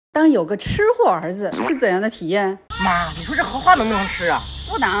当有个吃货儿子是怎样的体验？妈，你说这荷花能不能吃啊？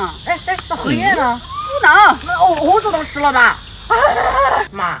不能。哎，那荷叶呢？不能。那藕都能吃了吧？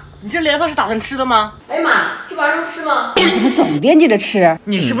妈，你这莲花是打算吃的吗？哎妈，这玩意儿能吃吗？你怎么总惦记着吃？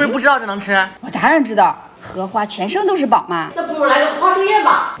你是不是不知道这能吃？我当然知道，荷花全身都是宝嘛。那不如来个荷花盛宴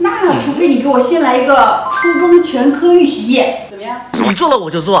吧？那除非你给我先来一个初中全科预习夜，怎么样？你做了我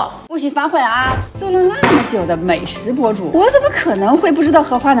就做。不许反悔啊！做了那么久的美食博主，我怎么可能会不知道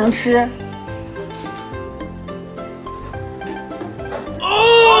荷花能吃？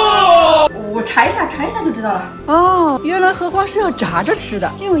我查一下就知道了。哦，原来荷花是要炸着吃的，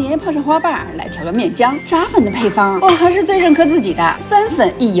用盐泡上花瓣来调个面浆。炸粉的配方，我还是最认可自己的：3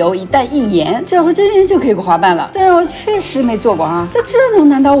粉1油1蛋1盐，搅和均匀就可以过花瓣了。虽然我确实没做过啊，但这能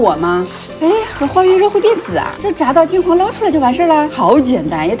难倒我吗？哎，荷花越热会变紫啊，这炸到金黄捞出来就完事了，好简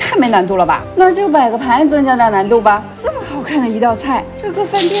单，也太没难度了吧？那就摆个盘增加点难度吧。这么好看的一道菜，这搁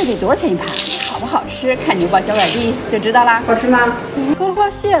饭店得多少钱一盘？好不好吃，看牛宝小软币就知道啦。好吃吗？荷花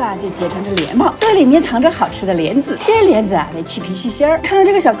谢了就结成这莲帽，这里面藏着好吃的莲子。鲜莲子啊，得去皮去芯儿。看到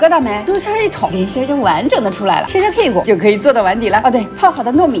这个小疙瘩没？竹签一捅，莲心就完整的出来了。切着屁股就可以做到碗底了。哦对，泡好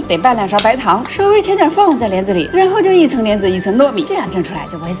的糯米得拌2勺白糖，稍微添点放在莲子里，然后就一层莲子一层糯米，这样蒸出来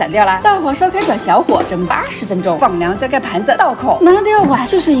就不会散掉了。大火烧开转小火蒸80分钟，放凉再盖盘子，倒扣，拿掉碗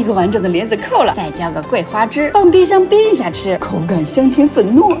就是一个完整的莲子扣了。再浇个桂花汁，放冰箱冰一下吃，口感香甜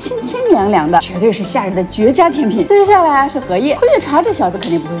粉糯，清清凉凉的，绝对是夏日的绝佳甜品。接下来啊是荷叶，荷叶茶这小子肯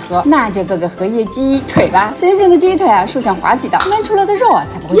定不会喝，那就做个荷叶鸡腿吧。新鲜的鸡腿啊，竖向划几刀，焖出来的肉啊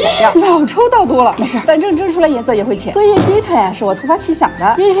才不会散掉。老抽倒多了，没事，反正蒸出来颜色也会浅。荷叶鸡腿啊是我突发奇想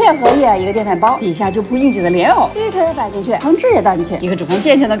的，一片荷叶一个电饭煲，底下就铺应景的莲藕，鸡腿摆进去，汤汁也倒进去，一个煮饭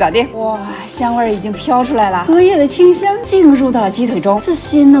键就能搞定。哇，香味已经飘出来了，荷叶的清香进入到了鸡腿中，这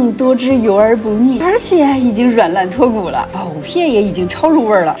鲜嫩多汁，油而不腻，而且已经软烂脱骨了，藕片也已经超入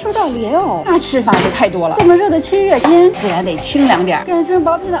味了。说到莲藕，那吃法就太多了。这么热的7月天，自然得清凉点，擀成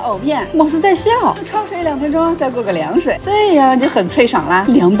薄片的藕片，貌似在笑。焯水2分钟，再过个凉水，这样就很脆爽啦。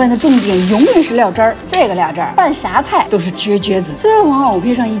凉拌的重点永远是料汁儿，这个料汁儿拌啥菜都是绝子。这往藕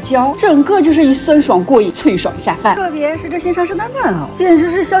片上一浇，整个就是一酸爽过瘾，脆爽下饭。特别是这新上市的嫩藕，简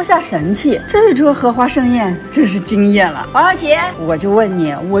直是消夏神器。这桌荷花盛宴真是惊艳了。王小琪，我就问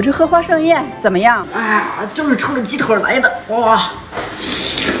你，我这荷花盛宴怎么样？哎呀，就是冲着鸡腿来的，哇！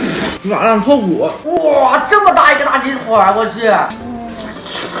软烂脱骨，哇，这么大一个大鸡腿，我去，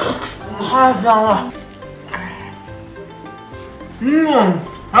太香了。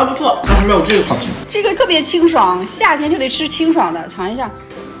还不错，但是没有这个好吃。这个特别清爽，夏天就得吃清爽的，尝一下。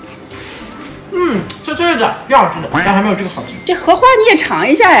脆脆的，挺好吃的，但还没有这个好吃。这荷花你也尝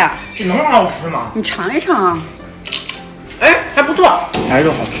一下呀？这能好吃吗？你尝一尝啊。哎，还不错，还是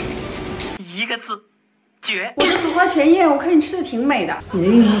好吃。一个字，绝。我这荷花全宴，我看你吃的挺美的。你的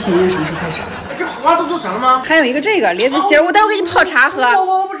预习前宴什么时候开始？这荷花都做成了吗？还有一个这个莲子心儿，我待会儿给你泡茶喝。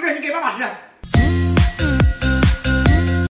我不吃，你给爸爸吃。